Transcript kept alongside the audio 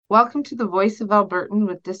Welcome to the Voice of Albertan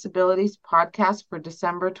with Disabilities podcast for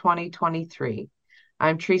December 2023.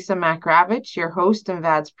 I'm Teresa MacRavich, your host and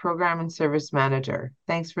VAD's Program and Service Manager.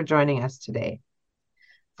 Thanks for joining us today.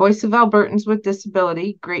 Voice of Albertans with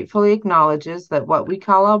Disability gratefully acknowledges that what we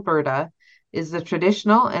call Alberta is the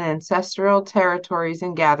traditional and ancestral territories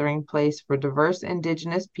and gathering place for diverse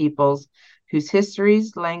Indigenous peoples whose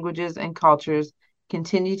histories, languages, and cultures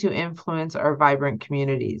continue to influence our vibrant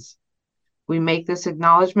communities. We make this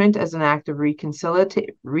acknowledgement as an act of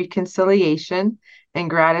reconciliation and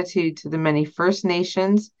gratitude to the many First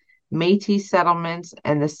Nations, Métis settlements,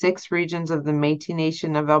 and the 6 regions of the Métis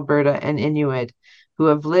Nation of Alberta and Inuit who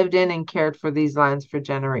have lived in and cared for these lands for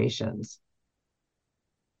generations.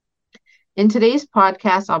 In today's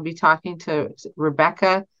podcast, I'll be talking to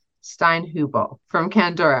Rebecca Steinhubl from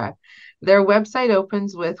Candora. Their website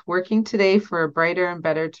opens with "Working today for a brighter and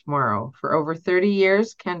better tomorrow." For over 30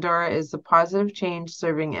 years, Candora is the positive change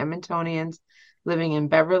serving Edmontonians living in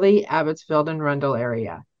Beverly, Abbotsford, and Rundle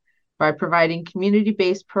area. By providing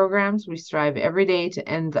community-based programs, we strive every day to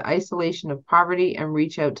end the isolation of poverty and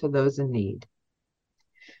reach out to those in need.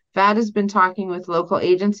 VAD has been talking with local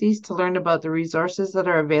agencies to learn about the resources that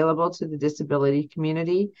are available to the disability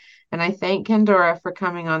community, and I thank Candora for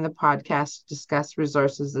coming on the podcast to discuss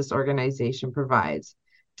resources this organization provides.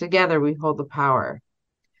 Together, we hold the power.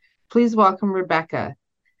 Please welcome Rebecca.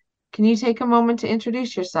 Can you take a moment to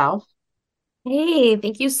introduce yourself? Hey,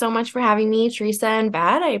 thank you so much for having me, Teresa and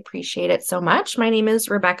Bad. I appreciate it so much. My name is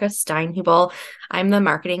Rebecca Steinhubl. I'm the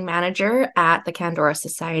marketing manager at the Candora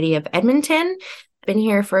Society of Edmonton. Been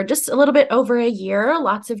here for just a little bit over a year.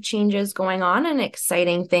 Lots of changes going on and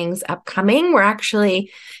exciting things upcoming. We're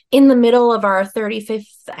actually in the middle of our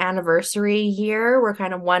 35th anniversary year. We're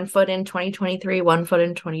kind of 1 foot in 2023, 1 foot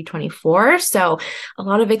in 2024. So a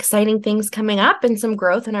lot of exciting things coming up and some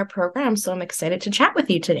growth in our program. So I'm excited to chat with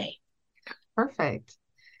you today. Perfect.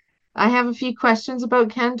 I have a few questions about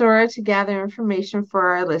Candora to gather information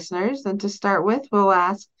for our listeners. And to start with, we'll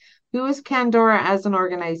ask, who is Candora as an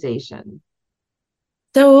organization?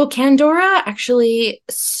 So Candora actually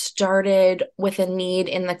started with a need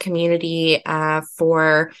in the community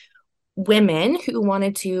for women who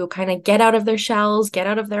wanted to kind of get out of their shells, get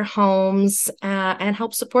out of their homes, and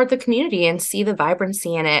help support the community and see the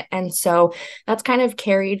vibrancy in it. And so that's kind of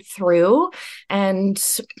carried through. And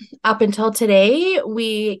up until today,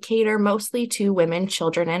 we cater mostly to women,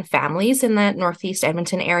 children, and families in the Northeast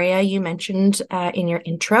Edmonton area you mentioned in your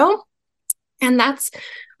intro. And that's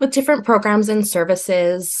with different programs and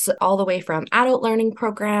services, all the way from adult learning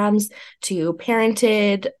programs to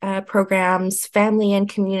parented programs, family and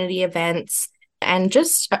community events, and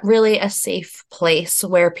just really a safe place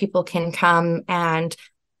where people can come and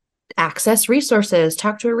access resources,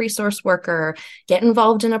 talk to a resource worker, get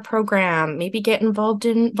involved in a program, maybe get involved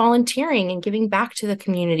in volunteering and giving back to the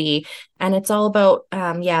community. And it's all about,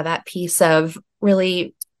 that piece of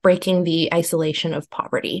really breaking the isolation of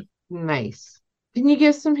poverty. Nice. Can you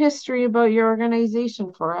give some history about your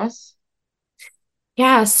organization for us?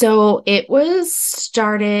 Yeah, so it was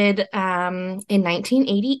started in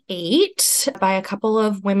 1988 by a couple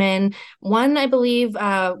of women. One, I believe,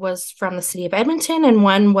 was from the city of Edmonton, and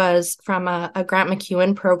one was from a Grant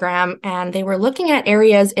MacEwan program. And they were looking at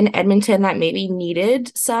areas in Edmonton that maybe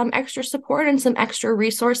needed some extra support and some extra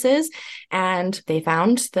resources. And they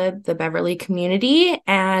found the Beverly community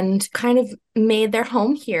and kind of made their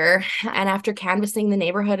home here. And after canvassing the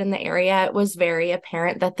neighborhood in the area, it was very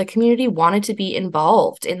apparent that the community wanted to be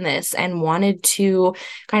involved in this and wanted to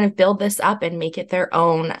kind of build this up and make it their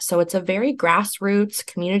own. So it's a very grassroots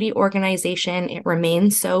community organization. It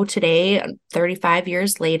remains so today, 35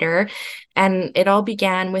 years later. And it all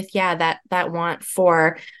began with, that want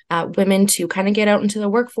for women to kind of get out into the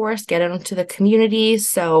workforce, get out into the community.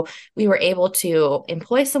 So we were able to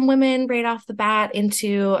employ some women right off the bat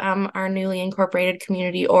into our newly incorporated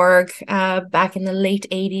community org back in the late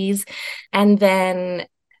 80s. And then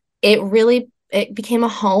it became a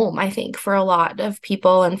home, I think, for a lot of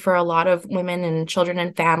people and for a lot of women and children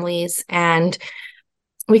and families. And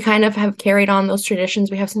we kind of have carried on those traditions.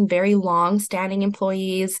 We have some very long-standing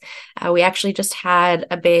employees. We actually just had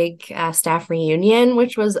a big staff reunion,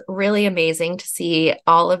 which was really amazing to see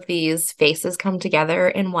all of these faces come together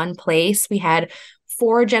in one place. We had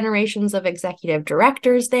 4 generations of executive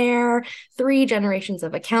directors there, 3 generations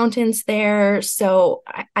of accountants there. So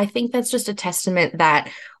I think that's just a testament that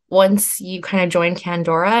once you kind of join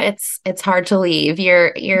Candora, it's hard to leave. You're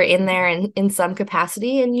in there in some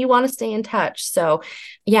capacity and you want to stay in touch. So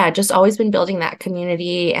just always been building that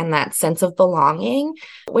community and that sense of belonging,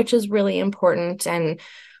 which is really important. And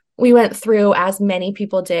we went through, as many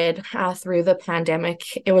people did through the pandemic,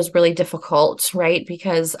 it was really difficult, right?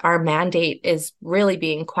 Because our mandate is really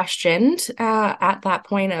being questioned at that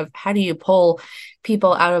point of how do you pull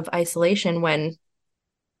people out of isolation when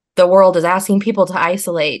the world is asking people to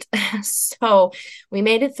isolate. So we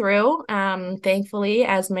made it through, thankfully,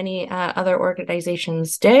 as many other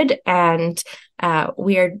organizations did. And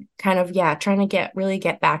we are kind of, trying to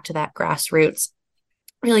get back to that grassroots,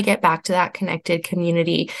 really get back to that connected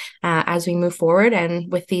community as we move forward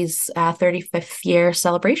and with these 35th year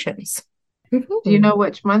celebrations. Do you know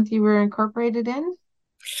which month you were incorporated in?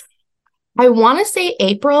 I want to say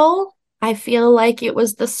April. I feel like it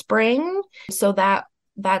was the spring. So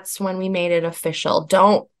that's when we made it official.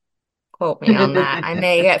 Don't quote me on that. I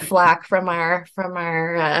may get flack from our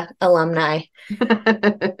alumni.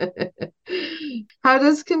 How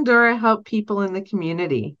does Candora help people in the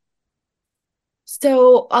community?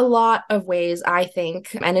 So a lot of ways, I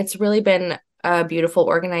think, and it's really been a beautiful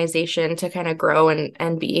organization to kind of grow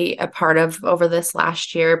and be a part of over this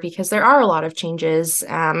last year because there are a lot of changes.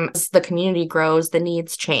 As the community grows, the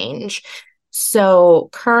needs change. So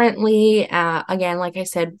currently, again, like I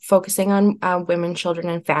said, focusing on women, children,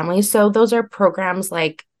 and families. So those are programs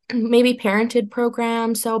like maybe parented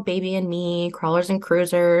programs, so Baby and Me, Crawlers and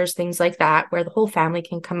Cruisers, things like that, where the whole family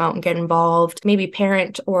can come out and get involved. Maybe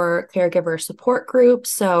parent or caregiver support groups.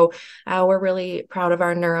 So we're really proud of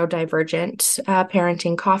our neurodivergent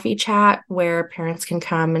parenting coffee chat, where parents can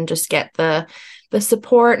come and just get the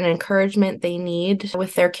support and encouragement they need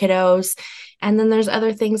with their kiddos. And then there's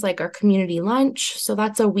other things like our community lunch. So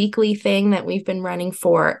that's a weekly thing that we've been running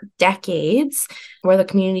for decades, where the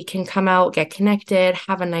community can come out, get connected,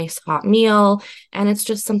 have a nice hot meal. And it's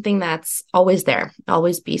just something that's always there,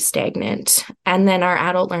 always be stagnant. And then our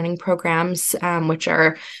adult learning programs, which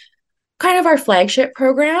are kind of our flagship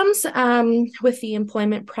programs with the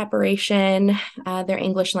employment preparation, their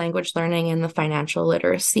English language learning, and the financial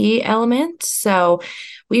literacy element. So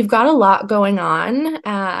we've got a lot going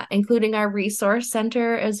on, including our resource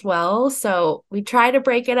center as well. So we try to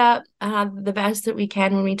break it up the best that we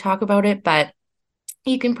can when we talk about it, but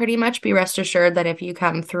you can pretty much be rest assured that if you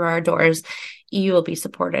come through our doors, you will be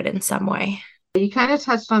supported in some way. You kind of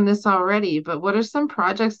touched on this already, but what are some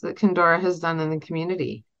projects that Candora has done in the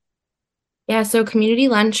community? Yeah, so community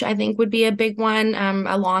lunch, I think, would be a big one,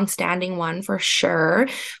 a long-standing one for sure.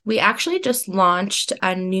 We actually just launched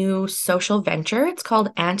a new social venture. It's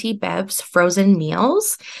called Auntie Bev's Frozen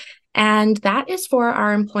Meals. And that is for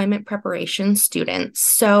our employment preparation students.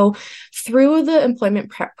 So through the employment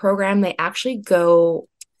prep program, they actually go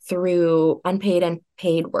through unpaid and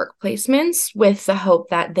paid work placements with the hope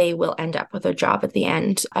that they will end up with a job at the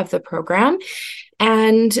end of the program.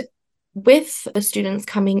 And with the students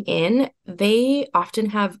coming in, they often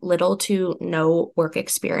have little to no work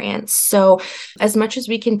experience. So as much as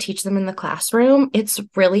we can teach them in the classroom, it's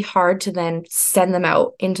really hard to then send them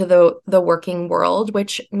out into the working world,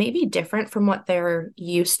 which may be different from what they're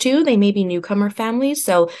used to. They may be newcomer families.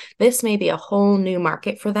 So this may be a whole new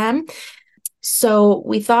market for them. So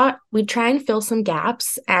we thought we'd try and fill some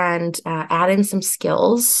gaps and add in some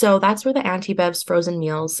skills. So that's where the Auntie Bev's Frozen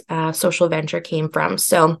Meals social venture came from.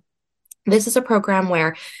 So this is a program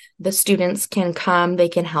where the students can come, they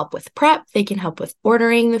can help with prep, they can help with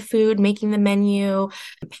ordering the food, making the menu,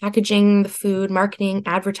 packaging the food, marketing,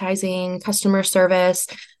 advertising, customer service.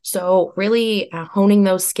 So really honing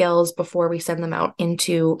those skills before we send them out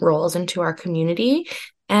into roles into our community.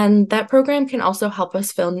 And that program can also help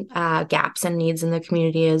us fill gaps and needs in the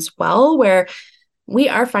community as well, where we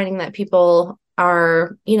are finding that people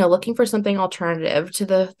are, looking for something alternative to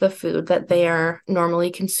the food that they are normally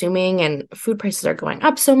consuming, and food prices are going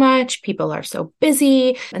up so much. People are so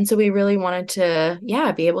busy. And so we really wanted to,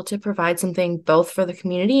 be able to provide something both for the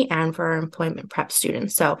community and for our employment prep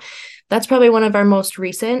students. So that's probably one of our most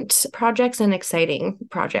recent projects and exciting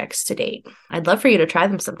projects to date. I'd love for you to try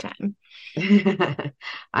them sometime.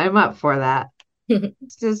 I'm up for that.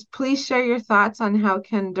 Please share your thoughts on how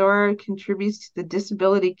Candora contributes to the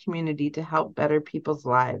disability community to help better people's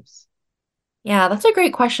lives. Yeah, that's a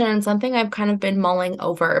great question, and something I've kind of been mulling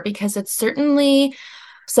over because it's certainly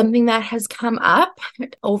something that has come up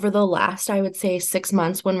over the last, I would say, 6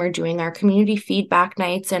 months when we're doing our community feedback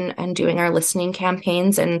nights and doing our listening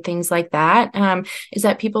campaigns and things like that, is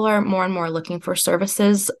that people are more and more looking for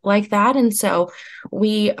services like that. And so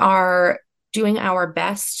we are doing our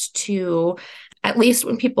best to at least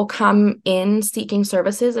when people come in seeking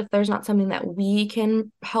services, if there's not something that we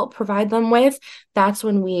can help provide them with, that's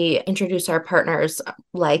when we introduce our partners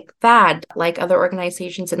like VAD, like other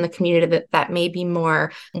organizations in the community that may be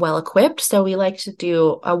more well equipped. So we like to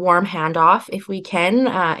do a warm handoff if we can,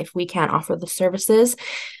 if we can't offer the services.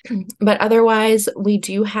 But otherwise, we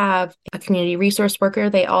do have a community resource worker.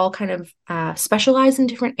 They all kind of specialize in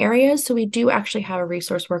different areas. So we do actually have a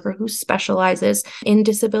resource worker who specializes in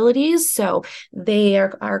disabilities. So they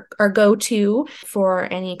are our go-to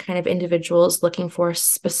for any kind of individuals looking for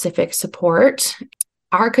specific support.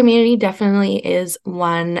 Our community definitely is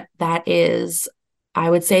one that is, I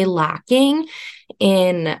would say, lacking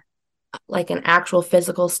in like an actual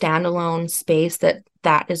physical standalone space that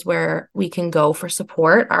is where we can go for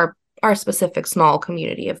support. Our specific small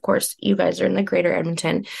community, of course, you guys are in the greater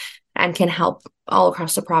Edmonton and can help all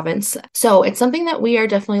across the province. So it's something that we are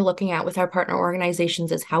definitely looking at with our partner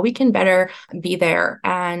organizations, is how we can better be there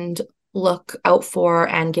and look out for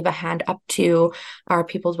and give a hand up to our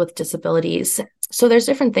people with disabilities. So there's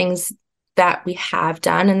different things that we have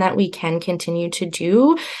done and that we can continue to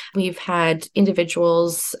do. We've had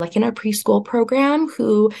individuals like in our preschool program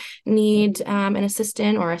who need an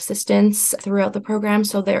assistant or assistance throughout the program.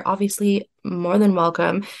 So they're obviously more than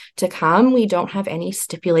welcome to come. We don't have any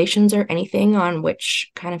stipulations or anything on which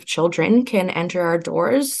kind of children can enter our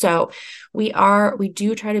doors. So we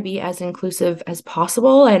do try to be as inclusive as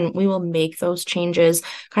possible, and we will make those changes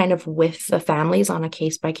kind of with the families on a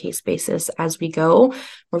case by case basis as we go.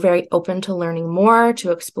 We're very open to learning more, to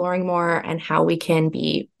exploring more, and how we can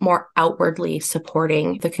be more outwardly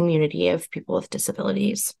supporting the community of people with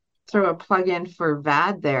disabilities. Throw a plug in for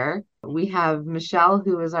VAD there. We have Michelle,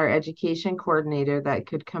 who is our education coordinator, that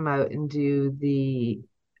could come out and do the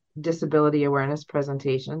disability awareness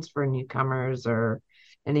presentations for newcomers or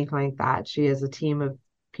anything like that. She has a team of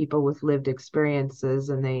people with lived experiences,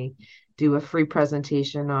 and they do a free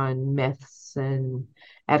presentation on myths and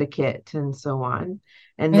etiquette and so on.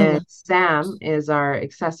 And then Sam is our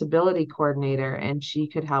accessibility coordinator, and she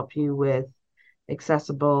could help you with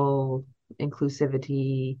accessible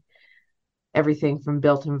inclusivity, everything from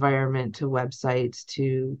built environment to websites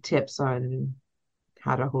to tips on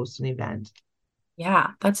how to host an event. Yeah,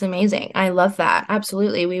 that's amazing. I love that.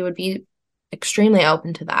 Absolutely. We would be extremely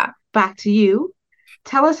open to that. Back to you.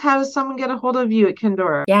 Tell us, how does someone get a hold of you at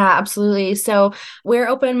Candora? Yeah, absolutely. So we're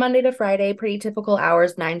open Monday to Friday, pretty typical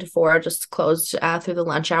hours, 9 to 4, just closed through the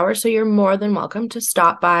lunch hour. So you're more than welcome to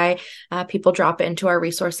stop by. People drop into our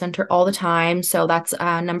resource center all the time. So that's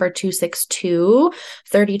number 262,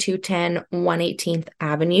 3210 118th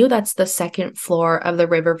Avenue. That's the second floor of the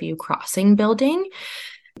Riverview Crossing building.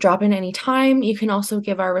 Drop in anytime. You can also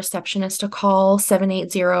give our receptionist a call,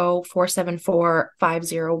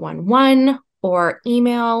 780-474-5011. Or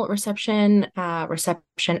email reception at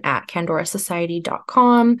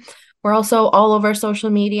candorasociety.com. We're also all over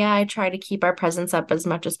social media. I try to keep our presence up as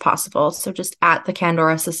much as possible. So just at the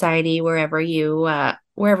Candora Society, wherever you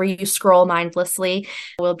scroll mindlessly,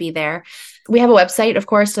 we'll be there. We have a website, of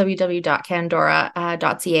course,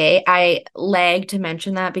 www.candora.ca. I lag to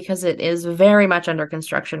mention that because it is very much under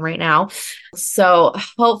construction right now. So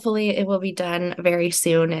hopefully it will be done very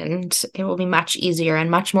soon, and it will be much easier and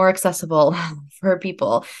much more accessible for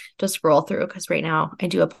people to scroll through, because right now, I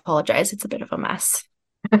do apologize, it's a bit of a mess.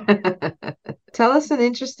 Tell us an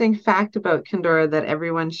interesting fact about Candora that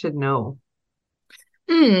everyone should know.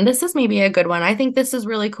 This is maybe a good one. I think this is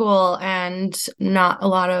really cool, and not a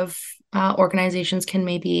lot of organizations can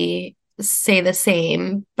maybe say the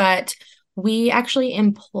same, but we actually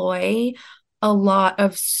employ a lot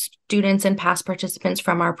of students and past participants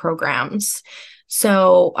from our programs.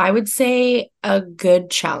 So I would say a good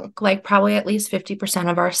chunk, like probably at least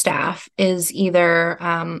 50% of our staff is either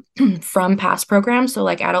from past programs, so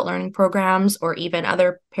like adult learning programs or even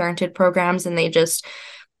other parented programs, and they just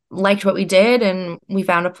liked what we did and we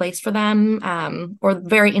found a place for them, or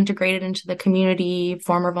very integrated into the community,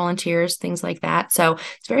 former volunteers, things like that. So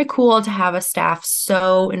it's very cool to have a staff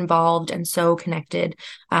so involved and so connected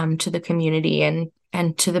to the community and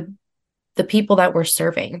to the people that we're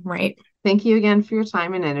serving, right? Thank you again for your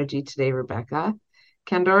time and energy today, Rebecca.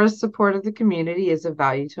 Candora's support of the community is of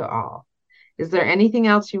value to all. Is there anything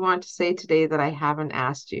else you want to say today that I haven't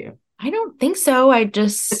asked you? I don't think so.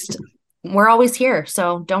 We're always here,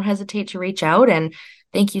 so don't hesitate to reach out, and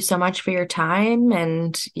thank you so much for your time.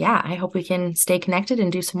 And yeah, I hope we can stay connected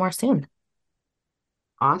and do some more soon.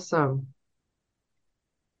 Awesome.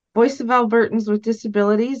 Voice of Albertans with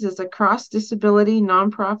Disabilities is a cross-disability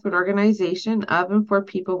nonprofit organization of and for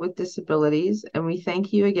people with disabilities, and we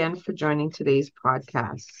thank you again for joining today's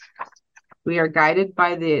podcast. We are guided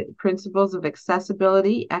by the principles of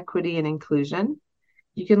accessibility, equity, and inclusion.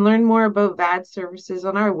 You can learn more about VAD services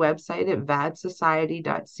on our website at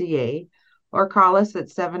vadsociety.ca or call us at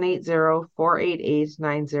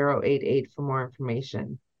 780-488-9088 for more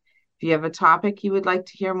information. If you have a topic you would like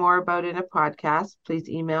to hear more about in a podcast, please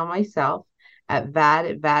email myself at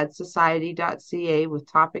vadsociety.ca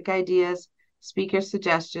with topic ideas, speaker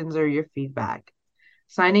suggestions, or your feedback.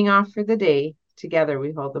 Signing off for the day, together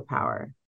we hold the power.